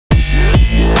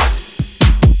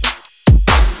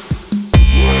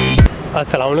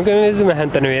अस्सलाम वालेकुम, मैं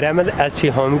Tanveer Ahmad ST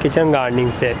home kitchen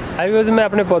gardening से। अभी मैं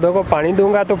अपने पौधों को पानी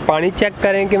दूंगा तो पानी चेक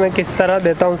करें कि मैं किस तरह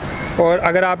देता हूं। और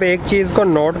अगर आप एक चीज़ को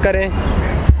नोट करें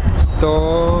तो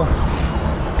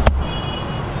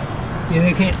ये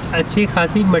देखें, अच्छी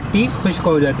खासी मिट्टी खुश्क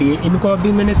हो जाती है। इनको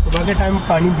अभी मैंने सुबह के टाइम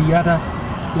पानी दिया था,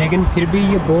 लेकिन फिर भी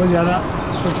ये बहुत ज़्यादा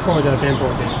खुश्क हो जाते हैं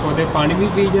पौधे पानी भी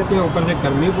पी जाते हैं। ऊपर से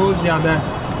गर्मी बहुत ज़्यादा है,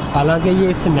 हालांकि ये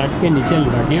इस नेट के नीचे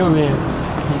लगे हुए हैं,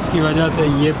 जिसकी वजह से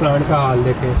ये प्लांट का हाल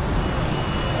देखें।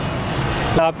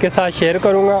 मैं आपके साथ शेयर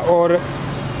करूंगा। और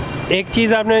एक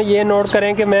चीज़ आपने ये नोट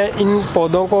करें कि मैं इन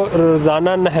पौधों को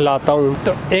रोज़ाना नहलाता हूं।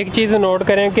 तो एक चीज़ नोट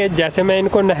करें कि जैसे मैं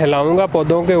इनको नहलाऊंगा,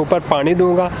 पौधों के ऊपर पानी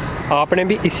दूंगा, आपने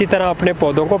भी इसी तरह अपने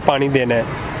पौधों को पानी देना है।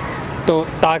 तो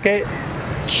ताकि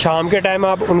शाम के टाइम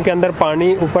आप उनके अंदर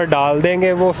पानी ऊपर डाल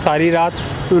देंगे, वो सारी रात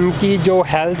उनकी जो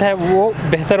हेल्थ है वो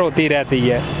बेहतर होती रहती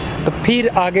है। तो फिर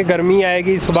आगे गर्मी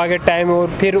आएगी सुबह के टाइम और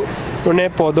फिर उन्हें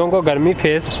पौधों को गर्मी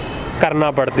फेस करना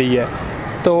पड़ती है।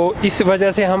 तो इस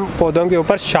वजह से हम पौधों के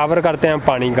ऊपर शावर करते हैं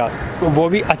पानी का, वो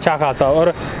भी अच्छा खासा,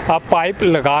 और आप पाइप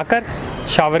लगाकर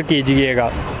शावर कीजिएगा।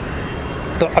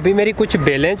 तो अभी मेरी कुछ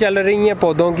बेलें चल रही हैं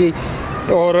पौधों की,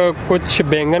 और कुछ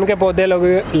बैंगन के पौधे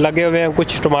लगे हुए हैं,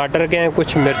 कुछ टमाटर के हैं,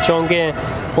 कुछ मिर्चों के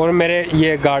हैं। और मेरे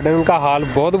ये गार्डन का हाल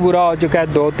बहुत बुरा हो चुका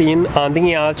है, 2-3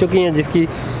 आंधियाँ आ चुकी हैं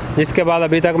जिसके बाद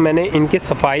अभी तक मैंने इनकी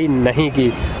सफाई नहीं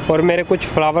की। और मेरे कुछ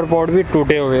फ्लावर पॉट भी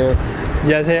टूटे हुए हैं,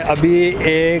 जैसे अभी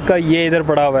एक ये इधर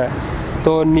पड़ा हुआ है,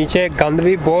 तो नीचे गंद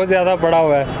भी बहुत ज़्यादा पड़ा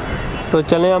हुआ है। तो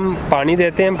चलें हम पानी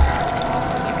देते हैं।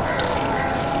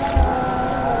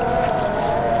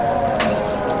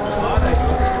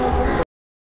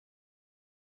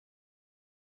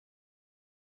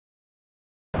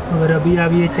 अगर अभी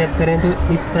आप ये चेक करें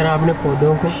तो इस तरह अपने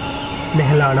पौधों को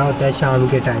नहलाना होता है शाम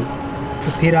के टाइम।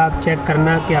 तो फिर आप चेक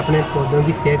करना कि अपने पौधों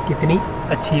की सेहत कितनी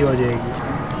अच्छी हो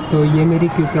जाएगी। तो ये मेरी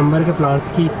क्यूकम्बर के प्लांट्स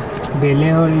की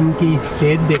बेलें, और इनकी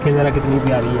सेहत देखें ज़रा कितनी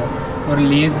प्यारी है, और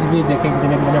लीव्स भी देखें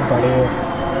कितने कितने बड़े हैं।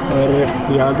 और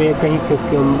यहाँ पे कहीं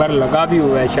क्यूकम्बर लगा भी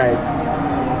हुआ है, शायद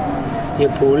ये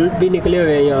फूल भी निकले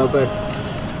हुए हैं यहाँ पर।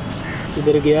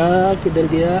 किधर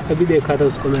गया अभी देखा था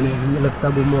उसको मैंने, लगता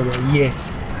गुम हो गया।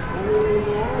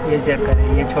 ये चेक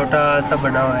करें, ये छोटा सा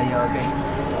बना हुआ है यहाँ पे।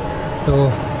 तो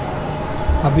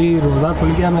अभी रोज़ा खुल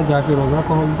गया, मैं जाके रोज़ा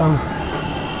खोलता हूँ।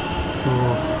 तो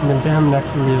मिलते हैं हम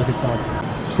नेक्स्ट वीडियो के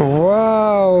साथ।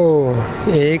 वाओ,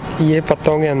 एक ये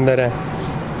पत्तों के अंदर है,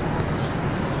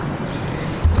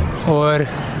 और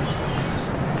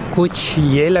कुछ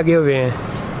ये लगे हुए हैं।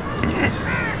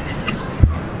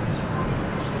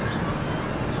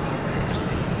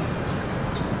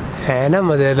 है ना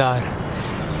मज़ेदार।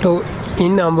 तो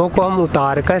इन आमों को हम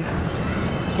उतार कर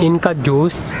इनका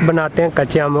जूस बनाते हैं,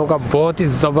 कच्चे आमों का, बहुत ही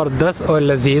ज़बरदस्त और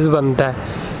लजीज बनता है।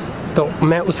 तो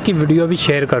मैं उसकी वीडियो भी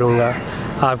शेयर करूँगा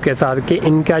आपके साथ कि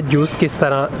इनका जूस किस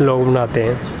तरह लोग बनाते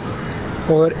हैं।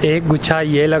 और एक गुच्छा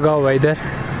ये लगा हुआ इधर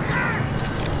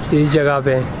इस जगह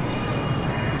पे,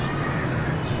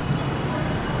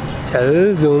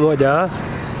 चल जूम हो जा।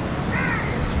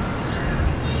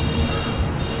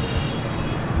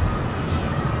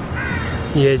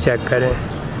 ये चेक करें,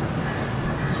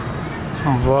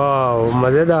 वाह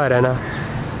मज़ेदार है ना।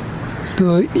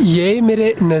 तो ये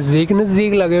मेरे नज़दीक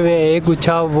लगे हुए हैं, एक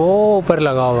गुच्छा वो ऊपर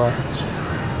लगा हुआ,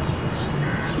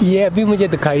 ये अभी मुझे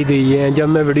दिखाई दी है। जब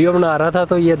मैं वीडियो बना रहा था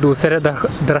तो ये दूसरे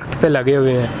दरख्त पे लगे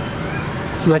हुए हैं।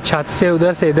 मैं छत से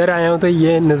उधर से इधर आया हूँ, तो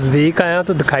ये नज़दीक आया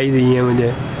तो दिखाई दी है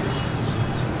मुझे।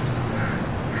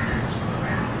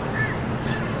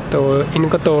 तो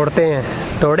इनको तोड़ते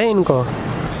हैं, तोड़े इनको।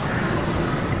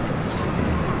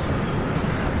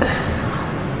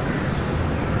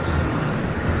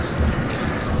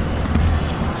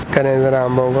 करें ज़रा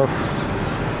आमों को,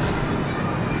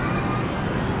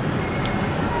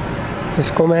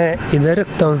 इसको मैं इधर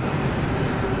रखता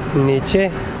हूँ नीचे,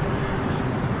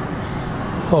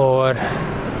 और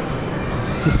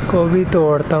इसको भी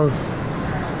तोड़ता हूँ।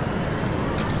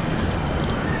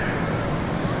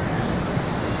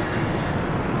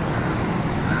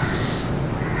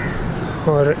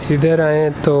 और इधर आए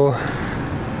तो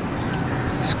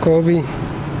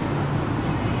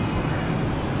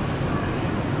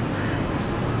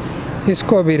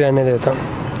इसको भी रहने देता हूँ,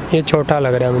 ये छोटा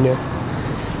लग रहा है मुझे।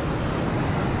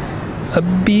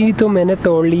 अभी तो मैंने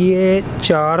तोड़ लिए,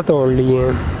 4 तोड़ लिए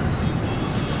हैं।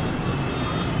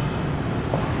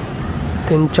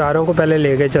 तो इन चारों को पहले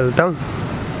लेके चलता हूँ।